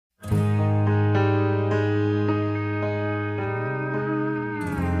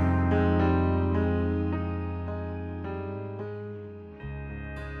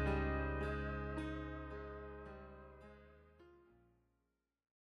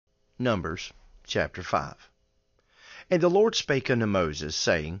Numbers chapter 5. And the Lord spake unto Moses,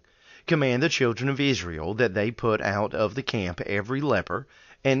 saying, Command the children of Israel that they put out of the camp every leper,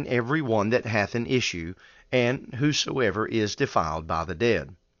 and every one that hath an issue, and whosoever is defiled by the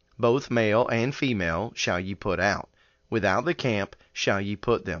dead. Both male and female shall ye put out. Without the camp shall ye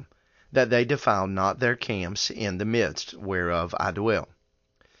put them, that they defile not their camps in the midst whereof I dwell.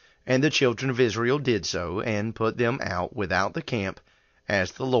 And the children of Israel did so, and put them out without the camp,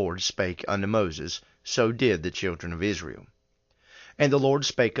 as the Lord spake unto Moses, so did the children of Israel. And the Lord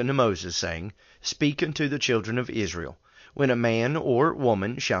spake unto Moses, saying, Speak unto the children of Israel, when a man or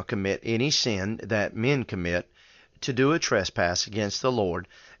woman shall commit any sin that men commit, to do a trespass against the Lord,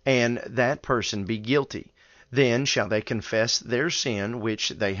 and that person be guilty, then shall they confess their sin which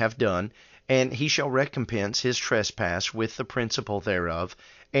they have done, and he shall recompense his trespass with the principal thereof,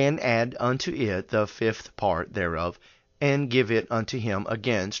 and add unto it the fifth part thereof, and give it unto him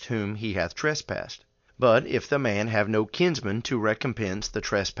against whom he hath trespassed. But if the man have no kinsman to recompense the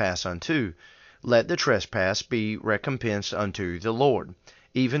trespass unto, let the trespass be recompensed unto the Lord,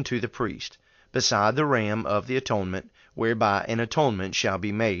 even to the priest, beside the ram of the atonement, whereby an atonement shall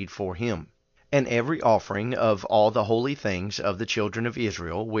be made for him. And every offering of all the holy things of the children of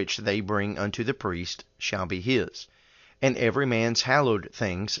Israel, which they bring unto the priest, shall be his. And every man's hallowed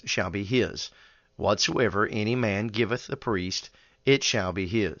things shall be his. Whatsoever any man giveth the priest, it shall be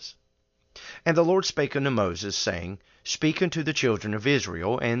his. And the Lord spake unto Moses, saying, Speak unto the children of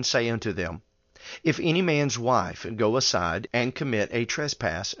Israel, and say unto them, If any man's wife go aside, and commit a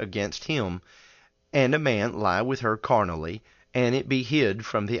trespass against him, and a man lie with her carnally, and it be hid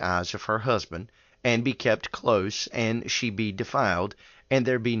from the eyes of her husband, and be kept close, and she be defiled, and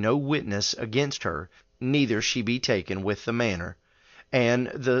there be no witness against her, neither she be taken with the manner, and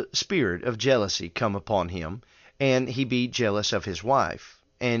the spirit of jealousy come upon him, and he be jealous of his wife,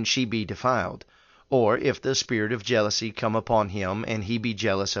 and she be defiled. Or if the spirit of jealousy come upon him, and he be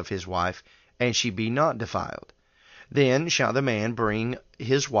jealous of his wife, and she be not defiled, then shall the man bring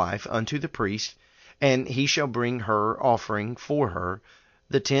his wife unto the priest, and he shall bring her offering for her,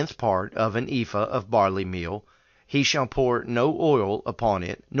 the 10th part of an ephah of barley meal. He shall pour no oil upon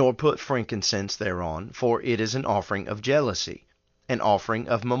it, nor put frankincense thereon, for it is an offering of jealousy, an offering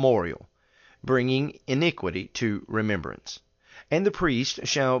of memorial, bringing iniquity to remembrance. And the priest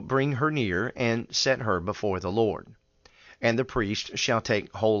shall bring her near, and set her before the Lord. And the priest shall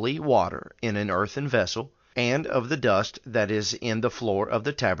take holy water in an earthen vessel, and of the dust that is in the floor of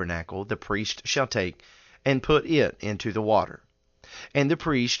the tabernacle the priest shall take, and put it into the water. And the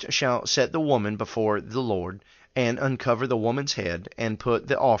priest shall set the woman before the Lord, and uncover the woman's head, and put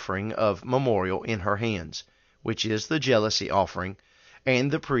the offering of memorial in her hands, which is the jealousy offering.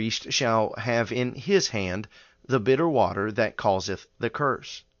 And the priest shall have in his hand the bitter water that causeth the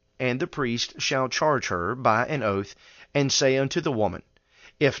curse. And the priest shall charge her by an oath, and say unto the woman,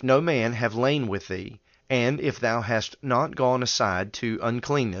 If no man have lain with thee, and if thou hast not gone aside to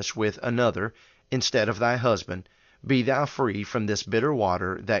uncleanness with another instead of thy husband, be thou free from this bitter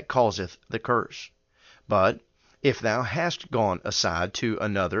water that causeth the curse. But if thou hast gone aside to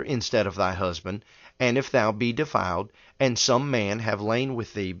another instead of thy husband, and if thou be defiled, and some man have lain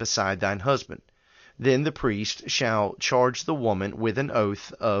with thee beside thine husband, then the priest shall charge the woman with an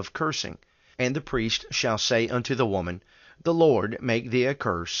oath of cursing. And the priest shall say unto the woman, The Lord make thee a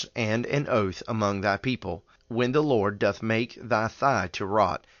curse and an oath among thy people, when the Lord doth make thy thigh to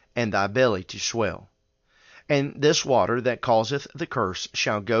rot, and thy belly to swell. And this water that causeth the curse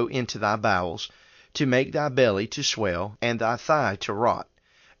shall go into thy bowels, to make thy belly to swell, and thy thigh to rot.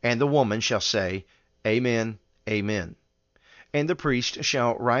 And the woman shall say, Amen, Amen. And the priest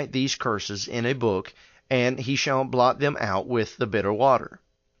shall write these curses in a book, and he shall blot them out with the bitter water.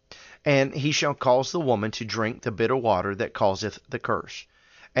 And he shall cause the woman to drink the bitter water that causeth the curse.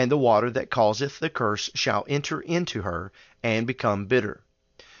 And the water that causeth the curse shall enter into her, and become bitter.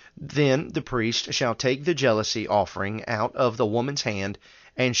 Then the priest shall take the jealousy offering out of the woman's hand,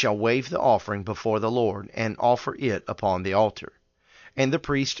 and shall wave the offering before the Lord, and offer it upon the altar. And the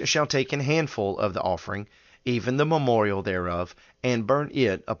priest shall take an handful of the offering, even the memorial thereof, and burn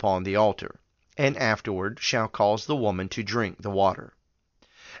it upon the altar, and afterward shall cause the woman to drink the water.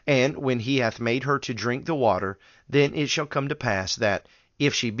 And when he hath made her to drink the water, then it shall come to pass that,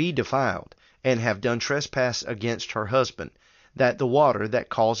 if she be defiled, and have done trespass against her husband, that the water that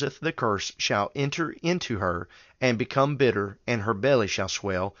causeth the curse shall enter into her, and become bitter, and her belly shall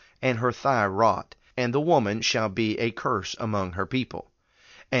swell, and her thigh rot, and the woman shall be a curse among her people.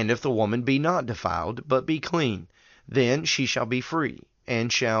 And if the woman be not defiled, but be clean, then she shall be free,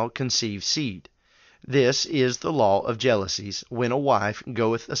 and shall conceive seed. This is the law of jealousies, when a wife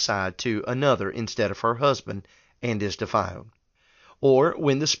goeth aside to another instead of her husband, and is defiled. Or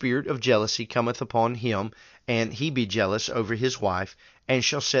when the spirit of jealousy cometh upon him, and he be jealous over his wife, and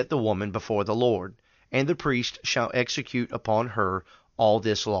shall set the woman before the Lord, and the priest shall execute upon her all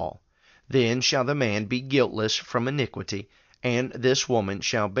this law. Then shall the man be guiltless from iniquity, and this woman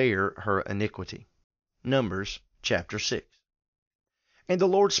shall bear her iniquity. Numbers chapter 6. And the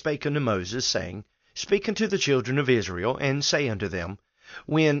Lord spake unto Moses, saying, Speak unto the children of Israel, and say unto them,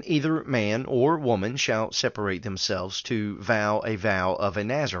 When either man or woman shall separate themselves to vow a vow of a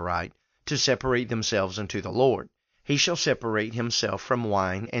Nazarite, to separate themselves unto the Lord, he shall separate himself from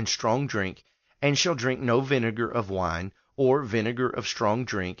wine and strong drink, and shall drink no vinegar of wine, or vinegar of strong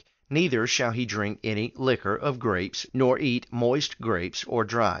drink, neither shall he drink any liquor of grapes, nor eat moist grapes or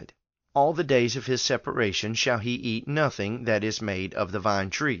dried. All the days of his separation shall he eat nothing that is made of the vine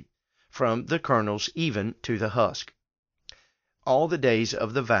tree, from the kernels even to the husk. All the days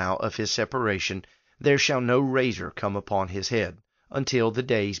of the vow of his separation there shall no razor come upon his head, until the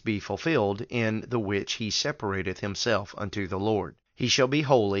days be fulfilled in the which he separateth himself unto the Lord. He shall be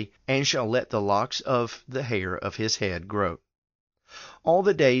holy, and shall let the locks of the hair of his head grow. All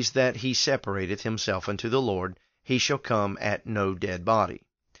the days that he separateth himself unto the Lord, he shall come at no dead body.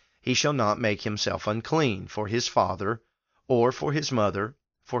 He shall not make himself unclean for his father, or for his mother,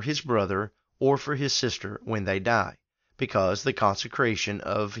 for his brother, or for his sister when they die, because the consecration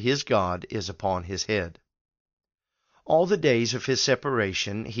of his God is upon his head. All the days of his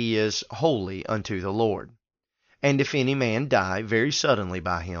separation he is holy unto the Lord. And if any man die very suddenly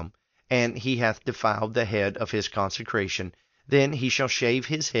by him, and he hath defiled the head of his consecration, then he shall shave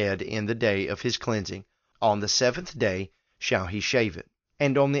his head in the day of his cleansing. On the 7th day shall he shave it.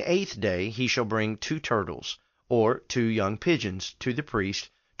 And on the 8th day he shall bring 2 turtles, or 2 young pigeons, to the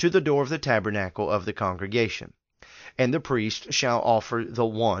priest, to the door of the tabernacle of the congregation. And the priest shall offer the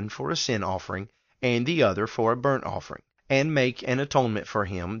one for a sin offering, and the other for a burnt offering, and make an atonement for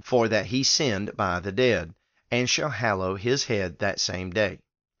him, for that he sinned by the dead, and shall hallow his head that same day.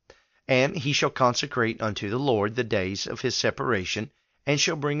 And he shall consecrate unto the Lord the days of his separation, and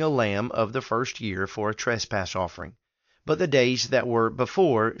shall bring a lamb of the first year for a trespass offering. But the days that were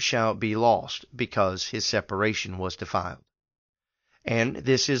before shall be lost, because his separation was defiled. And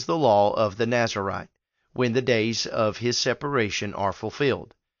this is the law of the Nazarite. When the days of his separation are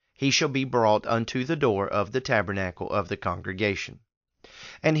fulfilled, he shall be brought unto the door of the tabernacle of the congregation.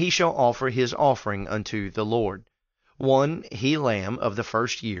 And he shall offer his offering unto the Lord, 1 he-lamb of the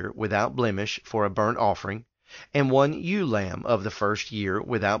first year without blemish for a burnt offering, and 1 ewe-lamb of the first year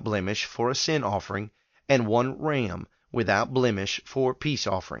without blemish for a sin offering, and 1 ram without blemish for peace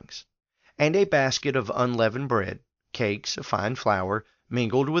offerings, and a basket of unleavened bread, cakes of fine flour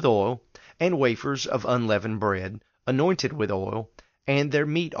mingled with oil, and wafers of unleavened bread, anointed with oil, and their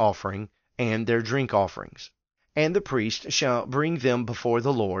meat offering, and their drink offerings. And the priest shall bring them before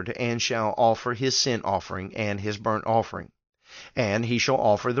the Lord, and shall offer his sin offering and his burnt offering. And he shall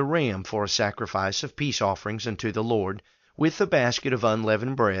offer the ram for a sacrifice of peace offerings unto the Lord, with the basket of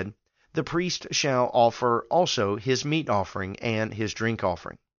unleavened bread. The priest shall offer also his meat offering and his drink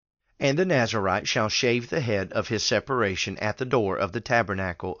offering. And the Nazarite shall shave the head of his separation at the door of the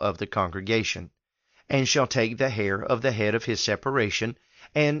tabernacle of the congregation, and shall take the hair of the head of his separation,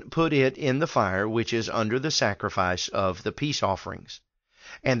 and put it in the fire which is under the sacrifice of the peace offerings.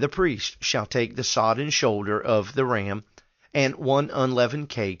 And the priest shall take the sodden shoulder of the ram, and 1 unleavened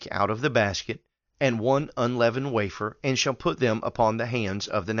cake out of the basket, and 1 unleavened wafer, and shall put them upon the hands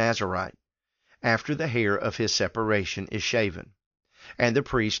of the Nazarite, after the hair of his separation is shaven. And the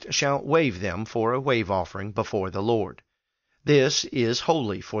priest shall wave them for a wave offering before the Lord. This is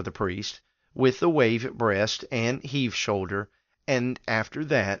holy for the priest, with the wave breast and heave shoulder, and after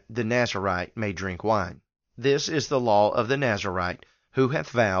that the Nazarite may drink wine. This is the law of the Nazarite, who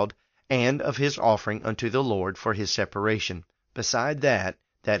hath vowed, and of his offering unto the Lord for his separation, beside that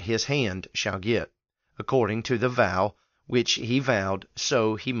his hand shall get. According to the vow which he vowed,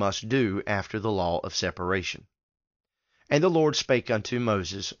 so he must do after the law of separation. And the Lord spake unto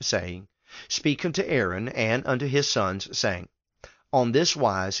Moses, saying, Speak unto Aaron and unto his sons, saying, On this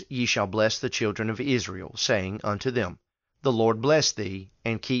wise ye shall bless the children of Israel, saying unto them, The Lord bless thee,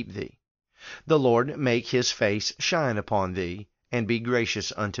 and keep thee. The Lord make his face shine upon thee, and be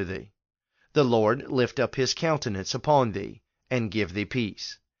gracious unto thee. The Lord lift up his countenance upon thee, and give thee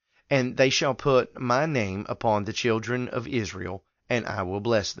peace. And they shall put my name upon the children of Israel, and I will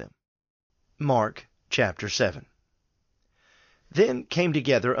bless them. Mark chapter 7. Then came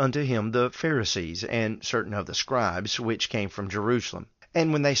together unto him the Pharisees, and certain of the scribes, which came from Jerusalem.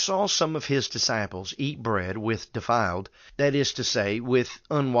 And when they saw some of his disciples eat bread with defiled, that is to say, with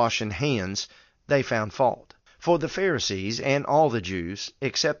unwashen hands, they found fault. For the Pharisees and all the Jews,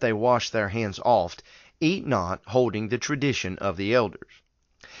 except they wash their hands oft, eat not, holding the tradition of the elders.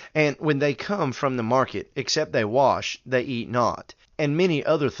 And when they come from the market, except they wash, they eat not. And many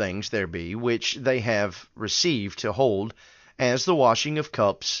other things there be, which they have received to hold, as the washing of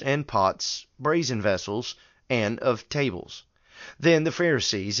cups and pots, brazen vessels, and of tables. Then the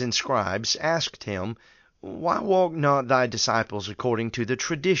Pharisees and scribes asked him, Why walk not thy disciples according to the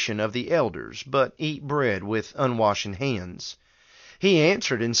tradition of the elders, but eat bread with unwashen hands? He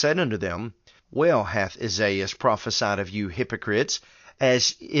answered and said unto them, Well hath Esaias prophesied of you hypocrites,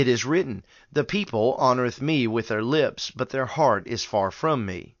 as it is written, The people honoureth me with their lips, but their heart is far from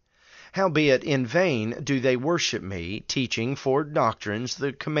me. Howbeit in vain do they worship me, teaching for doctrines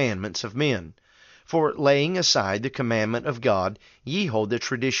the commandments of men. For laying aside the commandment of God, ye hold the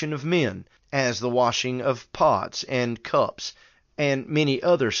tradition of men, as the washing of pots and cups, and many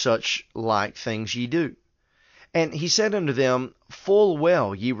other such like things ye do. And he said unto them, Full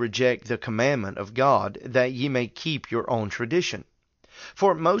well ye reject the commandment of God, that ye may keep your own tradition.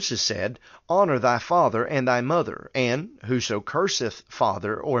 For Moses said, Honour thy father and thy mother, and whoso curseth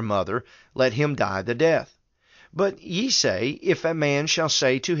father or mother, let him die the death. But ye say, If a man shall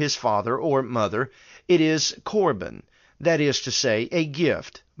say to his father or mother, It is Corban, that is to say, a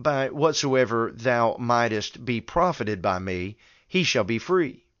gift, by whatsoever thou mightest be profited by me, he shall be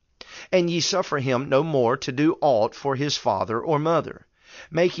free. And ye suffer him no more to do aught for his father or mother,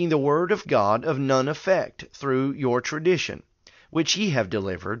 making the word of God of none effect through your tradition, which ye have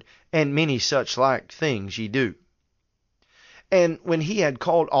delivered, and many such like things ye do. And when he had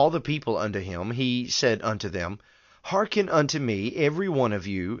called all the people unto him, he said unto them, Hearken unto me every one of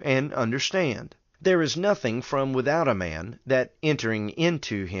you, and understand. There is nothing from without a man, that entering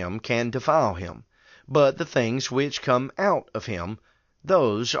into him can defile him, but the things which come out of him,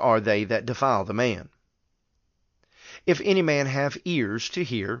 those are they that defile the man. If any man have ears to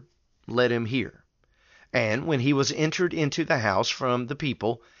hear, let him hear. And when he was entered into the house from the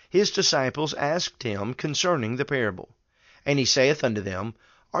people, his disciples asked him concerning the parable. And he saith unto them,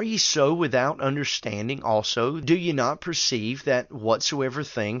 Are ye so without understanding also? Do ye not perceive that whatsoever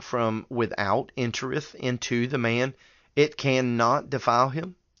thing from without entereth into the man, it cannot defile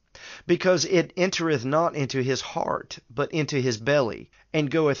him? Because it entereth not into his heart, but into his belly,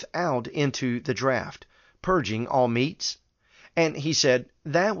 and goeth out into the draught, purging all meats? And he said,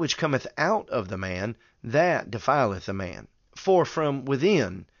 That which cometh out of the man, that defileth the man. For from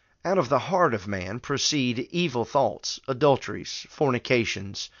within, out of the heart of man, proceed evil thoughts, adulteries,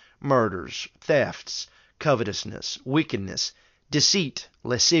 fornications, murders, thefts, covetousness, wickedness, deceit,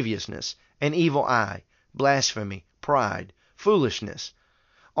 lasciviousness, an evil eye, blasphemy, pride, foolishness.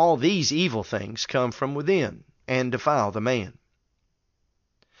 All these evil things come from within, and defile the man.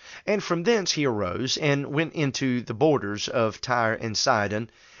 And from thence he arose, and went into the borders of Tyre and Sidon,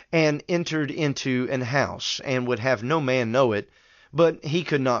 and entered into an house, and would have no man know it, but he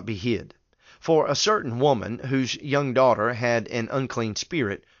could not be hid. For a certain woman, whose young daughter had an unclean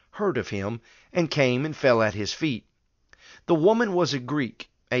spirit, heard of him, and came and fell at his feet. The woman was a Greek,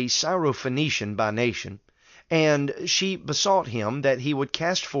 a Syrophoenician by nation, and she besought him that he would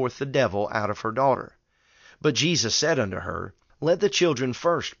cast forth the devil out of her daughter. But Jesus said unto her, Let the children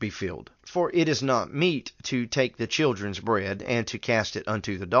first be filled, for it is not meet to take the children's bread, and to cast it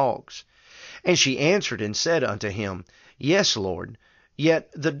unto the dogs. And she answered and said unto him, Yes, Lord,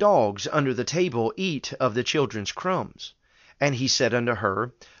 yet the dogs under the table eat of the children's crumbs. And he said unto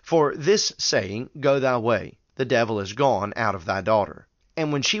her, For this saying, Go thy way, the devil is gone out of thy daughter.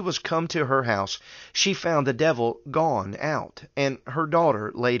 And when she was come to her house, she found the devil gone out, and her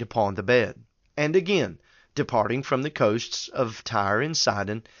daughter laid upon the bed. And again, departing from the coasts of Tyre and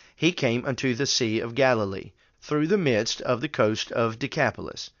Sidon, he came unto the sea of Galilee, through the midst of the coast of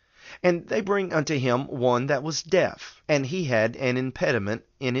Decapolis. And they bring unto him one that was deaf, and he had an impediment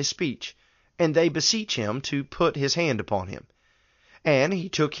in his speech. And they beseech him to put his hand upon him. And he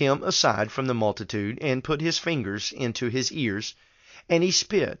took him aside from the multitude, and put his fingers into his ears, and he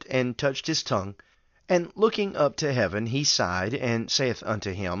spit, and touched his tongue. And looking up to heaven, he sighed, and saith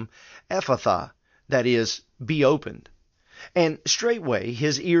unto him, Ephphatha, that is, be opened. And straightway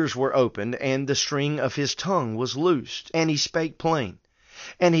his ears were opened, and the string of his tongue was loosed, and he spake plain.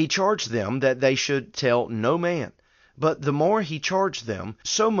 And he charged them that they should tell no man. But the more he charged them,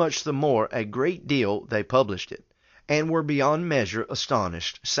 so much the more a great deal they published it, and were beyond measure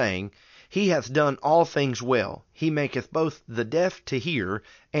astonished, saying, He hath done all things well. He maketh both the deaf to hear,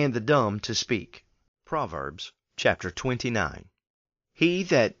 and the dumb to speak. Proverbs chapter 29. He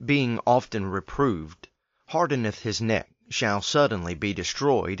that, being often reproved, hardeneth his neck, shall suddenly be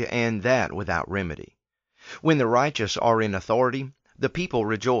destroyed, and that without remedy. When the righteous are in authority, the people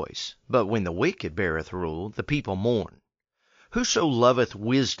rejoice, but when the wicked beareth rule, the people mourn. Whoso loveth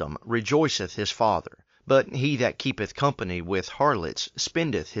wisdom rejoiceth his father, but he that keepeth company with harlots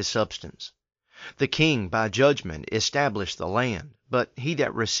spendeth his substance. The king by judgment establisheth the land, but he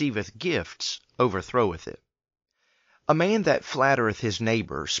that receiveth gifts overthroweth it. A man that flattereth his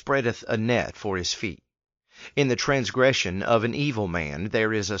neighbor spreadeth a net for his feet. In the transgression of an evil man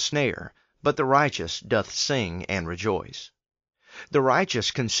there is a snare, but the righteous doth sing and rejoice. The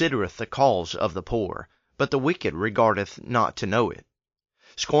righteous considereth the cause of the poor, but the wicked regardeth not to know it.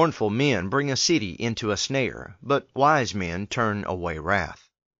 Scornful men bring a city into a snare, but wise men turn away wrath.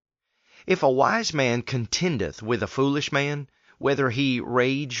 If a wise man contendeth with a foolish man, whether he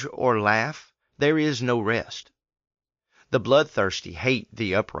rage or laugh, there is no rest. The bloodthirsty hate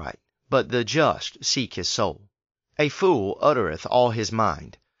the upright, but the just seek his soul. A fool uttereth all his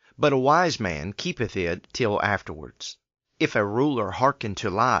mind, but a wise man keepeth it till afterwards. If a ruler hearken to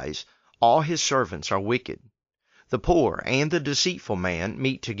lies, all his servants are wicked. The poor and the deceitful man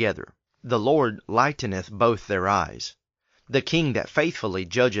meet together. The Lord lighteneth both their eyes. The king that faithfully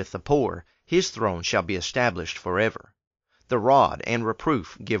judgeth the poor, his throne shall be established forever. The rod and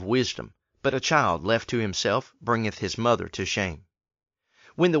reproof give wisdom, but a child left to himself bringeth his mother to shame.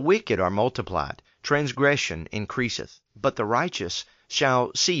 When the wicked are multiplied, transgression increaseth, but the righteous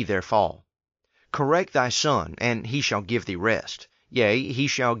shall see their fall. Correct thy son, and he shall give thee rest. Yea, he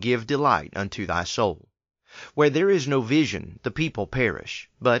shall give delight unto thy soul. Where there is no vision, the people perish,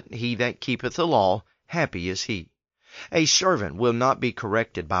 but he that keepeth the law, happy is he. A servant will not be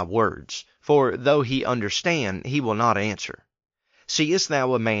corrected by words, for though he understand, he will not answer. Seest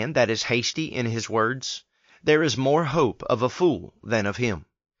thou a man that is hasty in his words? There is more hope of a fool than of him.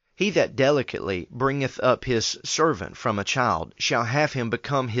 He that delicately bringeth up his servant from a child shall have him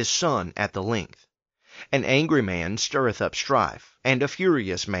become his son at the length. An angry man stirreth up strife, and a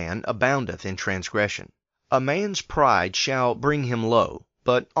furious man aboundeth in transgression. A man's pride shall bring him low,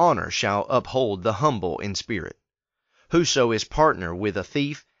 but honor shall uphold the humble in spirit. Whoso is partner with a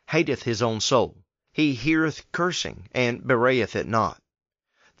thief hateth his own soul. He heareth cursing, and bewrayeth it not.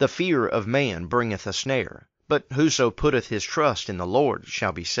 The fear of man bringeth a snare, but whoso putteth his trust in the Lord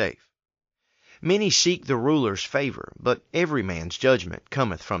shall be safe. Many seek the ruler's favor, but every man's judgment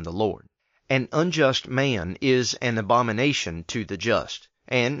cometh from the Lord. An unjust man is an abomination to the just,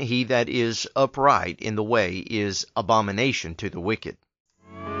 and he that is upright in the way is abomination to the wicked.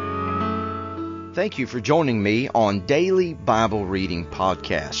 Thank you for joining me on Daily Bible Reading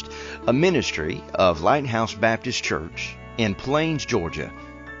Podcast, a ministry of Lighthouse Baptist Church in Plains, Georgia,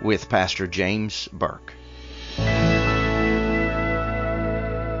 with Pastor James Burke.